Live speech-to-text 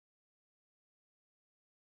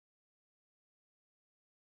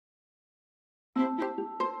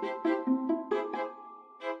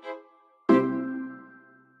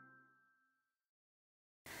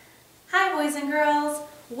Hi boys and girls,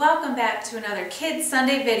 welcome back to another Kids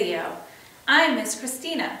Sunday video. I'm Miss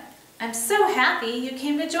Christina. I'm so happy you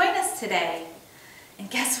came to join us today. And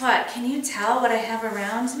guess what? Can you tell what I have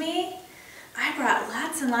around me? I brought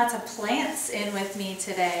lots and lots of plants in with me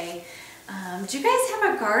today. Do you guys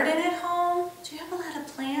have a garden at home? Do you have a lot of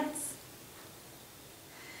plants?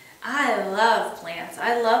 I love plants.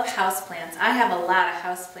 I love houseplants. I have a lot of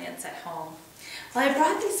houseplants at home. Well, I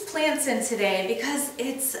brought these plants in today because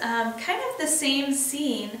it's kind of the same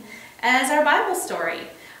scene as our Bible story.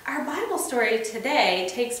 Our Bible story today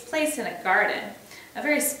takes place in a garden, a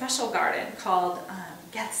very special garden called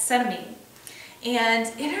Gethsemane.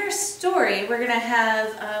 And in our story, we're going to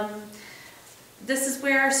have, this is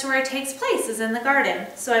where our story takes place, is in the garden.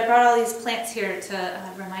 So I brought all these plants here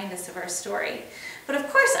to remind us of our story. But of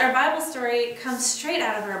course, our Bible story comes straight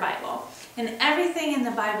out of our Bible, and everything in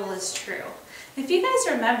the Bible is true. If you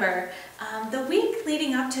guys remember, the week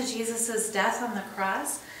leading up to Jesus' death on the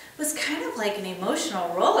cross was kind of like an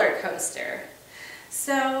emotional roller coaster.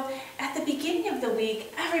 So at the beginning of the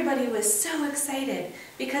week, everybody was so excited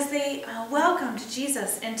because they welcomed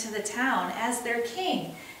Jesus into the town as their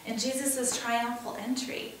king in Jesus' triumphal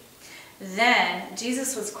entry. Then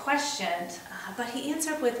Jesus was questioned, but he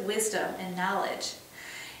answered with wisdom and knowledge.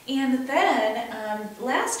 And then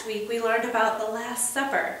last week we learned about the Last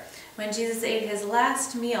Supper, when Jesus ate his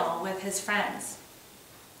last meal with his friends.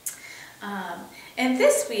 And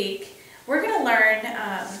this week, we're going to learn,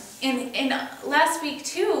 in last week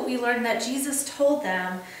too, we learned that Jesus told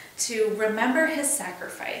them to remember his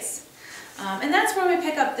sacrifice. And that's where we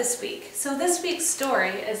pick up this week. So this week's story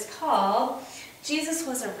is called Jesus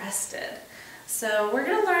Was Arrested. So we're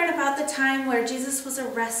going to learn about the time where Jesus was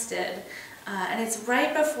arrested, and it's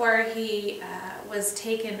right before he was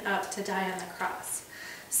taken up to die on the cross.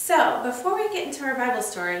 So, before we get into our Bible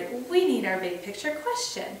story, we need our big picture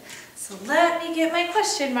question. So let me get my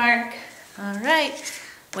question mark. All right,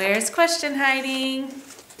 where's question hiding?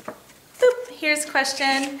 Boop, here's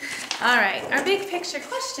question. All right, our big picture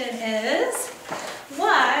question is,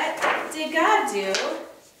 what did God do,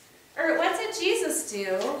 or what did Jesus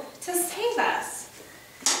do to save us?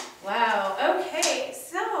 Wow, okay,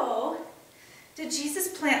 so did Jesus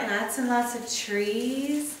plant lots and lots of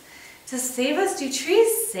trees to save us? Do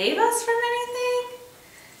trees save us from anything?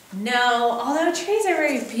 No, although trees are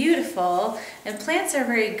very beautiful and plants are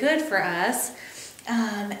very good for us,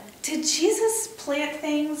 did Jesus plant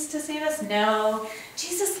things to save us? No.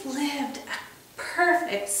 Jesus lived a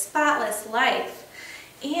perfect, spotless life,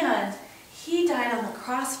 and he died on the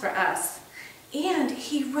cross for us, and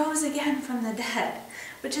he rose again from the dead,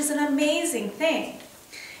 which is an amazing thing.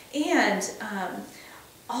 And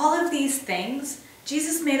all of these things,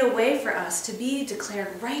 Jesus made a way for us to be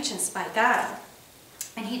declared righteous by God.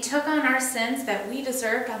 And he took on our sins that we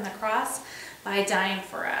deserved on the cross by dying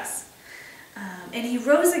for us. And he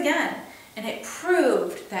rose again, and it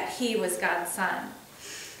proved that he was God's son.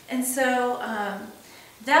 And so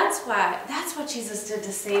that's what Jesus did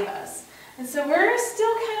to save us. And so we're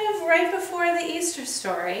still kind of right before the Easter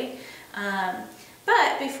story.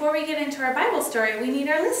 But before we get into our Bible story, we need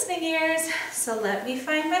our listening ears. So let me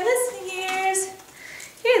find my listening ears.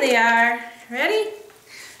 Here they are. Ready?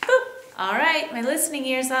 Boop. All right, my listening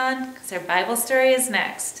ears on, because our Bible story is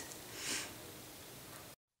next.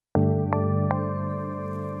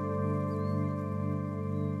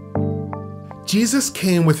 Jesus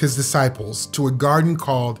came with his disciples to a garden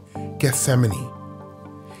called Gethsemane.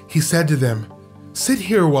 He said to them, "Sit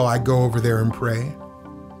here while I go over there and pray."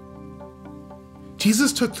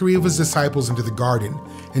 Jesus took 3 of his disciples into the garden,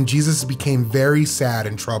 and Jesus became very sad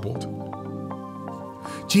and troubled.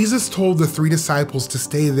 Jesus told the 3 disciples to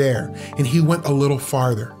stay there, and he went a little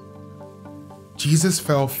farther. Jesus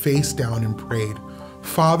fell face down and prayed,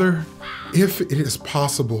 "Father, if it is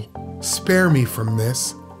possible, spare me from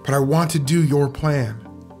this, but I want to do your plan."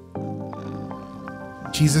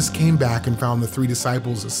 Jesus came back and found the 3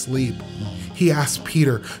 disciples asleep. He asked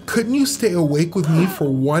Peter, "Couldn't you stay awake with me for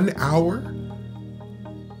 1 hour?"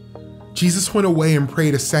 Jesus went away and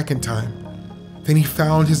prayed a second time. Then he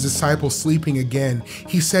found his disciples sleeping again.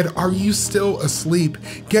 He said, "Are you still asleep?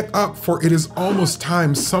 Get up, for it is almost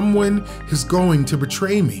time. Someone is going to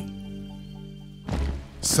betray me."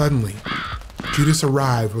 Suddenly, Judas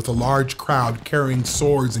arrived with a large crowd carrying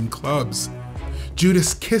swords and clubs.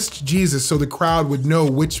 Judas kissed Jesus so the crowd would know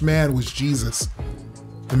which man was Jesus.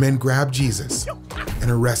 The men grabbed Jesus and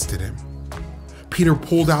arrested him. Peter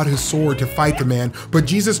pulled out his sword to fight the man, but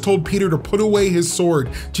Jesus told Peter to put away his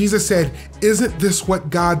sword. Jesus said, "Isn't this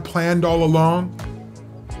what God planned all along?"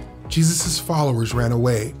 Jesus' followers ran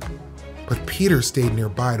away, but Peter stayed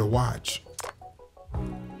nearby to watch.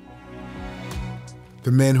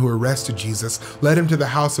 The men who arrested Jesus led him to the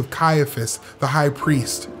house of Caiaphas, the high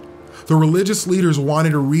priest. The religious leaders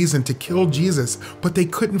wanted a reason to kill Jesus, but they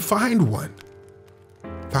couldn't find one.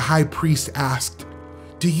 The high priest asked,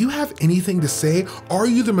 "Do you have anything to say? Are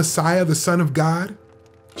you the Messiah, the Son of God?"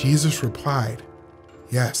 Jesus replied,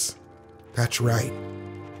 "Yes, that's right."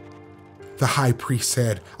 The high priest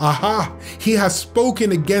said, "Aha, he has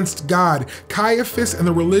spoken against God." Caiaphas and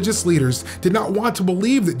the religious leaders did not want to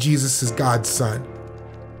believe that Jesus is God's son.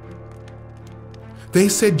 They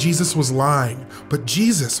said Jesus was lying, but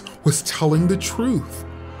Jesus was telling the truth.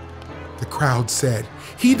 The crowd said,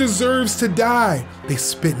 "He deserves to die." They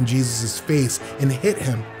spit in Jesus' face and hit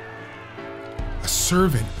him. A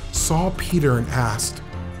servant saw Peter and asked,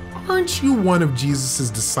 "Aren't you one of Jesus'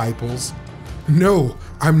 disciples?" "No,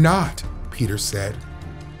 I'm not," Peter said.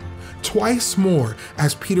 Twice more,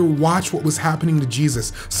 as Peter watched what was happening to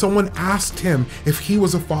Jesus, someone asked him if he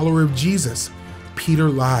was a follower of Jesus. Peter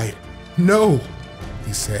lied. "No,"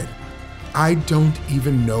 he said, "I don't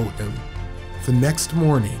even know him." The next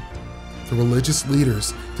morning, the religious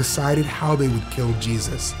leaders decided how they would kill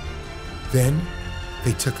Jesus. Then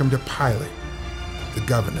they took him to Pilate, the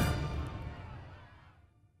governor.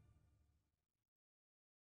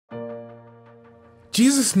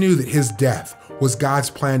 Jesus knew that his death was God's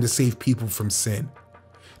plan to save people from sin.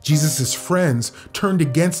 Jesus' friends turned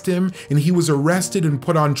against him and he was arrested and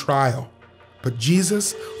put on trial. But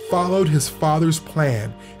Jesus followed his Father's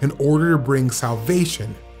plan in order to bring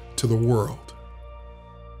salvation to the world.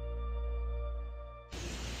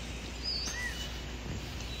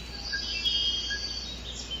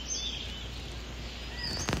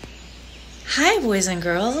 Hi, boys and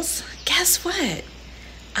girls. Guess what?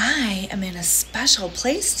 I am in a special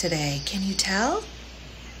place today. Can you tell?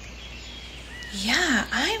 Yeah,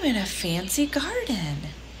 I'm in a fancy garden.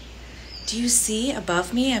 Do you see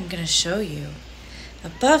above me? I'm going to show you.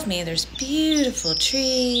 Above me, there's beautiful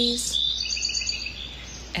trees.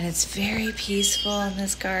 And it's very peaceful in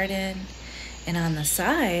this garden. And on the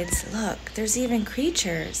sides, look, there's even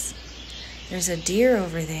creatures. There's a deer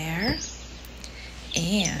over there.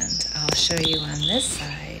 And I'll show you on this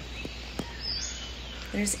side.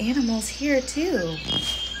 There's animals here too.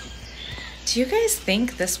 Do you guys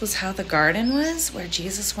think this was how the garden was, where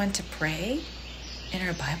Jesus went to pray in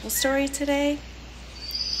our Bible story today?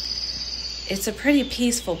 It's a pretty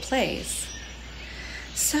peaceful place.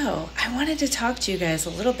 So I wanted to talk to you guys a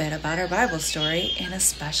little bit about our Bible story in a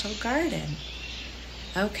special garden.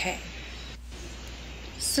 Okay.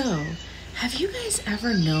 So, have you guys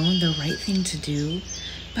ever known the right thing to do,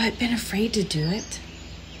 but been afraid to do it?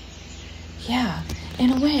 Yeah, in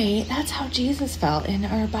a way, that's how Jesus felt in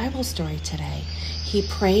our Bible story today. He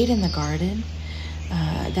prayed in the garden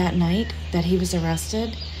that night that he was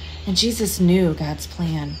arrested, and Jesus knew God's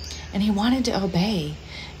plan, and he wanted to obey.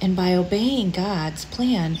 And by obeying God's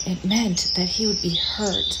plan, it meant that he would be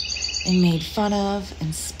hurt and made fun of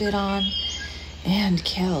and spit on and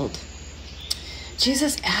killed.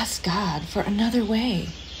 Jesus asked God for another way,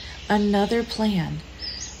 another plan,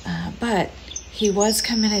 but he was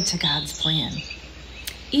committed to God's plan.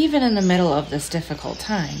 Even in the middle of this difficult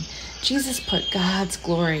time, Jesus put God's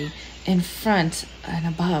glory in front and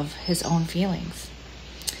above his own feelings.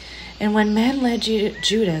 And when men led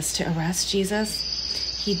Judas to arrest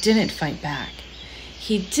Jesus, he didn't fight back.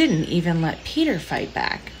 He didn't even let Peter fight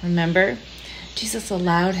back. Remember? Jesus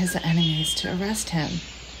allowed his enemies to arrest him.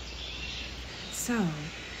 So,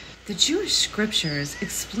 the Jewish scriptures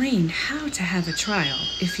explained how to have a trial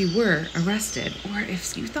if you were arrested or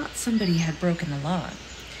if you thought somebody had broken the law.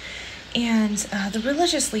 And the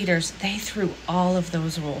religious leaders, they threw all of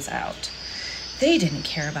those rules out. They didn't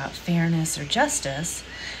care about fairness or justice.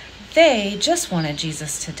 They just wanted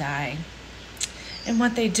Jesus to die. And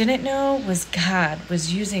what they didn't know was God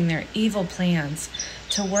was using their evil plans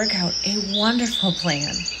to work out a wonderful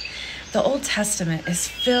plan. The Old Testament is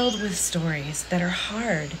filled with stories that are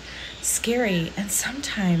hard, scary, and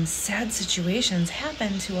sometimes sad situations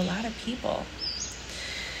happen to a lot of people.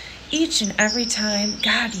 Each and every time,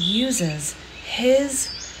 God uses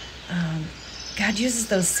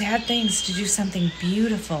those sad things to do something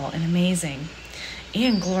beautiful and amazing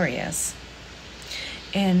and glorious.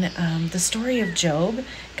 In the story of Job,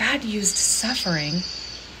 God used suffering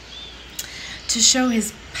to show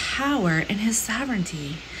his power and his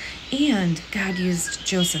sovereignty. And God used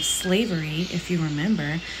Joseph's slavery, if you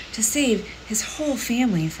remember, to save his whole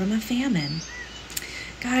family from a famine.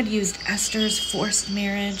 God used Esther's forced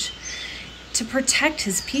marriage to protect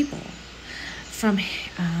his people from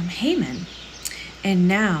Haman. And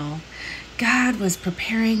now, God was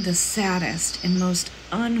preparing the saddest and most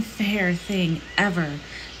unfair thing ever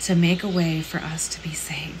to make a way for us to be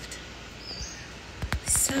saved.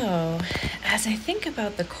 So, as I think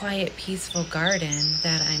about the quiet, peaceful garden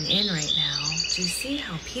that I'm in right now, do you see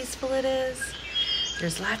how peaceful it is?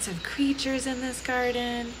 There's lots of creatures in this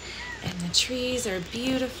garden, and the trees are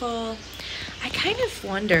beautiful. I kind of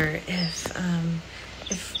wonder if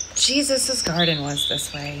Jesus' garden was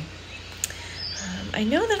this way. I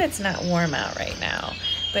know that it's not warm out right now,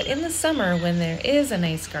 but in the summer when there is a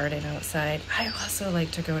nice garden outside, I also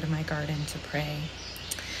like to go to my garden to pray.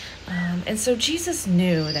 And so Jesus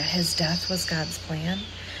knew that his death was God's plan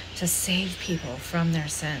to save people from their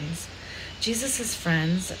sins. Jesus'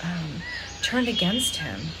 friends turned against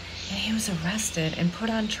him, and he was arrested and put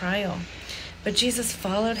on trial. But Jesus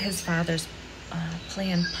followed his Father's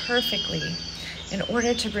plan perfectly in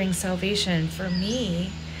order to bring salvation for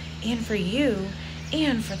me and for you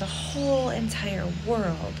and for the whole entire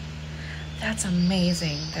world. That's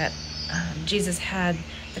amazing that Jesus had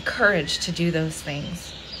the courage to do those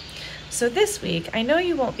things. So this week, I know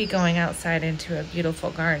you won't be going outside into a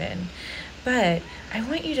beautiful garden, but I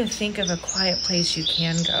want you to think of a quiet place you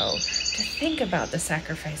can go to think about the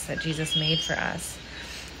sacrifice that Jesus made for us.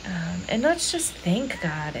 And let's just thank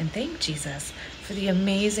God and thank Jesus for the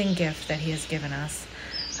amazing gift that he has given us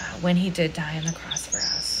when he did die on the cross for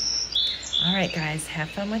us. All right, guys, have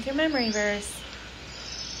fun with your memory verse.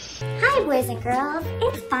 Hi, boys and girls.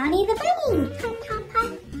 It's Bonnie the Bunny. Hop, hop,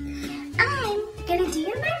 hop. I'm gonna do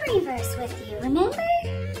your memory verse with you, remember?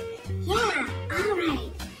 Yeah, all right.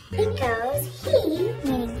 It goes, he,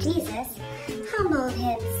 meaning Jesus, humbled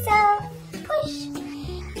himself, push,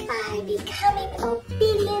 by becoming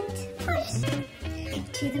obedient, push,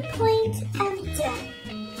 to the point of death.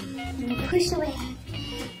 And you push away,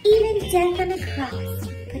 even death on a cross.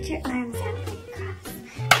 Put your arms out like a cross.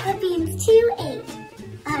 Philippians 2:8.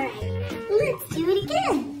 Alright, let's do it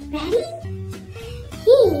again. Ready?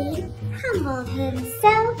 He humbled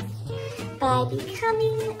himself by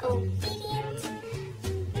becoming obedient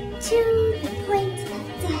to the point of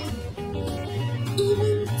death,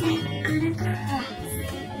 even death on a cross.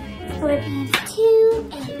 Philippians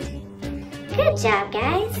 2:8. Good job,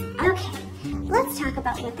 guys. Okay, let's talk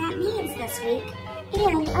about what that means this week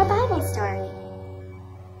and our Bible story.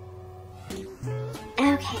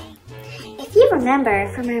 Okay, if you remember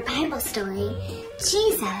from our Bible story,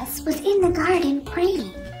 Jesus was in the garden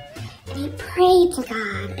praying. And he prayed to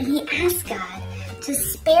God and he asked God to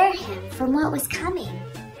spare him from what was coming.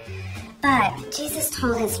 But Jesus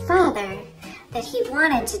told his Father that he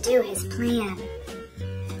wanted to do his plan.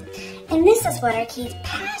 And this is what our key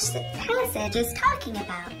passage is talking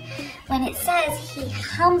about when it says he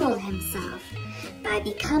humbled himself by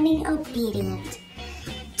becoming obedient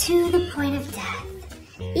to the point of death,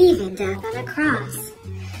 even death on a cross.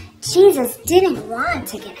 Jesus didn't want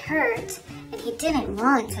to get hurt, and he didn't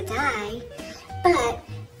want to die, but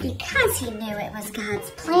because he knew it was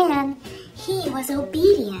God's plan, he was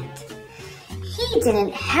obedient. He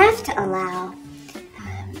didn't have to allow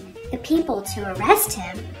the people to arrest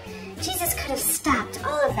him. Jesus could have stopped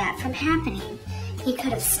all of that from happening. He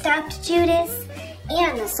could have stopped Judas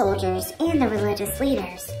and the soldiers and the religious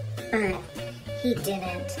leaders, but he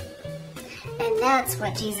didn't. And that's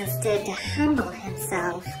what Jesus did to humble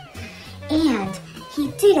himself. And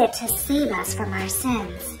he did it to save us from our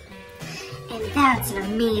sins. And that's an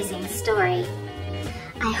amazing story.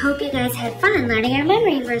 I hope you guys had fun learning our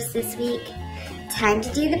memory verse this week. Time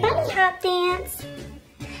to do the bunny hop dance.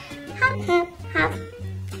 Hop, hop, hop.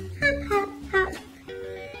 Hop, hop, hop.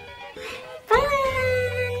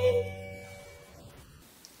 Bye!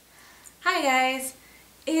 Hi guys,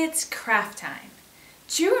 it's craft time.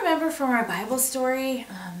 Do you remember from our Bible story,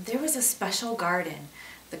 there was a special garden,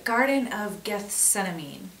 the Garden of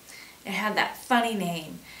Gethsemane. It had that funny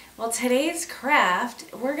name. Well, today's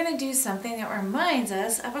craft, we're going to do something that reminds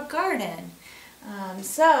us of a garden.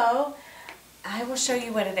 So, I will show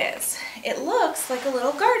you what it is. It looks like a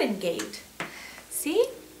little garden gate. See?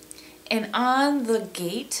 And on the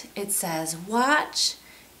gate, it says, watch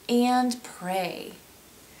and pray.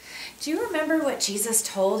 Do you remember what Jesus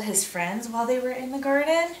told his friends while they were in the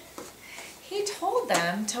garden? He told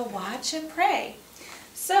them to watch and pray.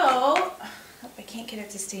 So, I can't get it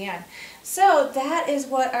to stay on. So that is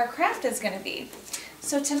what our craft is going to be.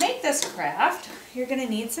 So to make this craft, you're going to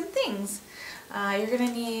need some things. You're going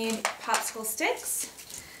to need popsicle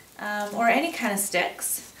sticks, or any kind of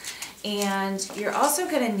sticks. And you're also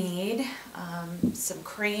going to need some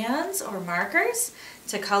crayons or markers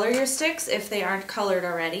to color your sticks if they aren't colored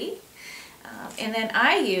already. And then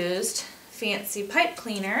I used fancy pipe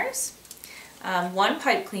cleaners, one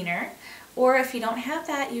pipe cleaner, or if you don't have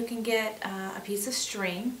that, you can get a piece of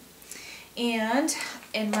string. And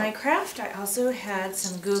in my craft, I also had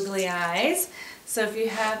some googly eyes. So if you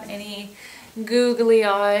have any googly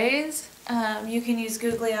eyes, you can use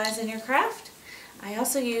googly eyes in your craft. I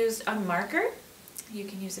also used a marker. You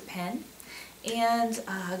can use a pen, and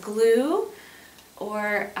glue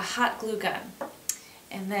or a hot glue gun.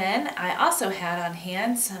 And then I also had on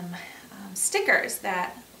hand some stickers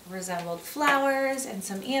that resembled flowers and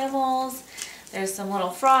some animals. There's some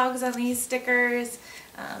little frogs on these stickers,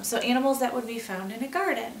 so animals that would be found in a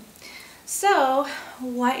garden. So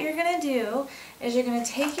what you're going to do is you're going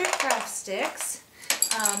to take your craft sticks,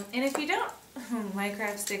 and if you don't, my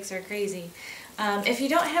craft sticks are crazy. If you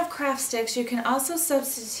don't have craft sticks, you can also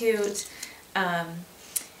substitute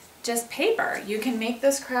just paper. You can make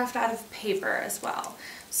this craft out of paper as well.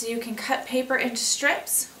 So you can cut paper into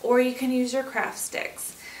strips, or you can use your craft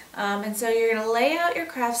sticks. And so you're going to lay out your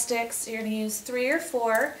craft sticks. You're going to use 3 or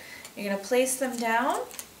 4. You're going to place them down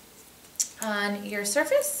on your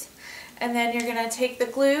surface, and then you're going to take the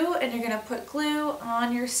glue and you're going to put glue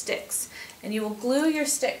on your sticks. And you will glue your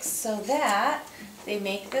sticks so that they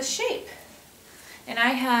make this shape. And I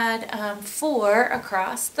had 4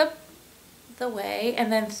 across the way,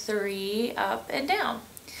 and then 3 up and down.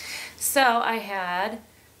 So I had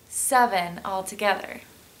 7 altogether.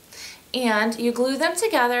 And you glue them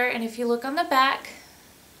together, and if you look on the back,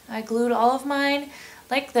 I glued all of mine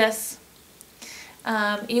like this.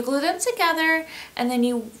 You glue them together, and then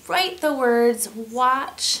you write the words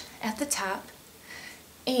 "watch" at the top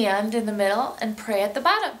and in the middle and "pray" at the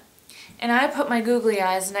bottom. And I put my googly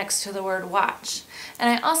eyes next to the word "watch." And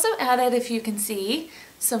I also added, if you can see,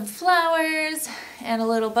 some flowers and a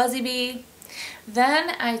little buzzy bee.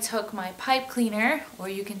 Then I took my pipe cleaner, or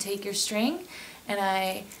you can take your string, and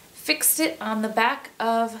I fixed it on the back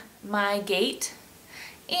of my gate.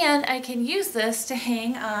 And I can use this to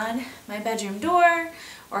hang on my bedroom door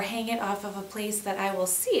or hang it off of a place that I will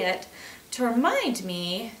see it to remind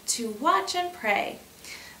me to watch and pray.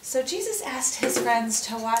 So Jesus asked his friends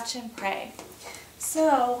to watch and pray.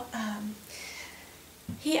 So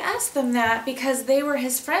he asked them that because they were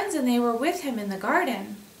his friends and they were with him in the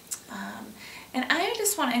garden. And I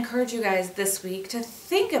just want to encourage you guys this week to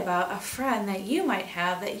think about a friend that you might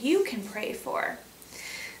have that you can pray for.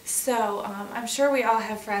 So I'm sure we all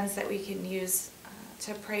have friends that we can use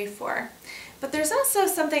to pray for. But there's also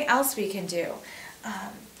something else we can do.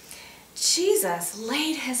 Jesus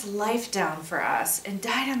laid his life down for us and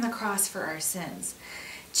died on the cross for our sins.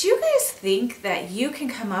 Do you guys think that you can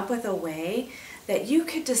come up with a way that you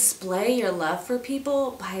could display your love for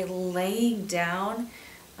people by laying down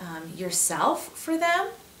yourself for them?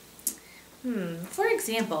 For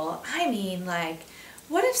example,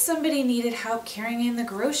 what if somebody needed help carrying in the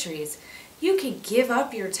groceries? You can give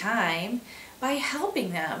up your time by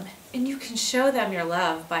helping them, and you can show them your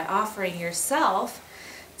love by offering yourself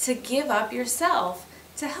to give up yourself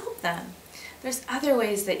to help them. There's other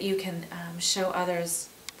ways that you can show others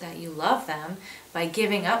that you love them by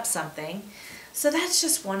giving up something. So that's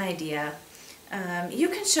just one idea. You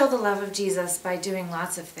can show the love of Jesus by doing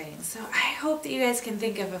lots of things. So I hope that you guys can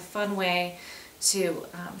think of a fun way to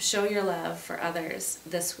show your love for others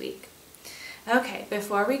this week. Okay,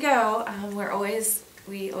 before we go,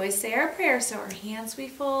 we always say our prayer. So our hands we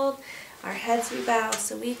fold, our heads we bow,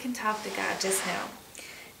 so we can talk to God just now.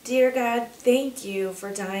 Dear God, thank you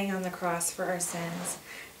for dying on the cross for our sins.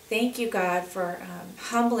 Thank you, God, for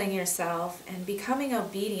humbling yourself and becoming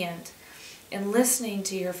obedient and listening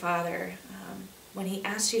to your Father when he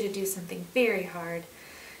asked you to do something very hard.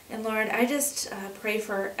 And Lord, I just pray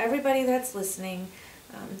for everybody that's listening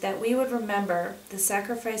that we would remember the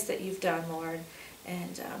sacrifice that you've done, Lord,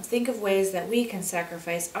 and think of ways that we can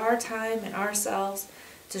sacrifice our time and ourselves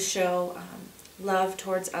to show love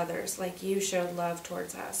towards others like you showed love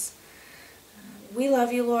towards us. We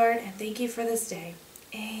love you, Lord, and thank you for this day.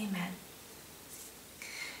 Amen.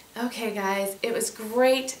 Okay, guys, it was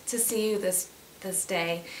great to see you this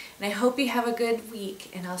day, and I hope you have a good week,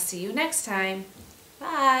 and I'll see you next time.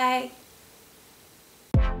 Bye.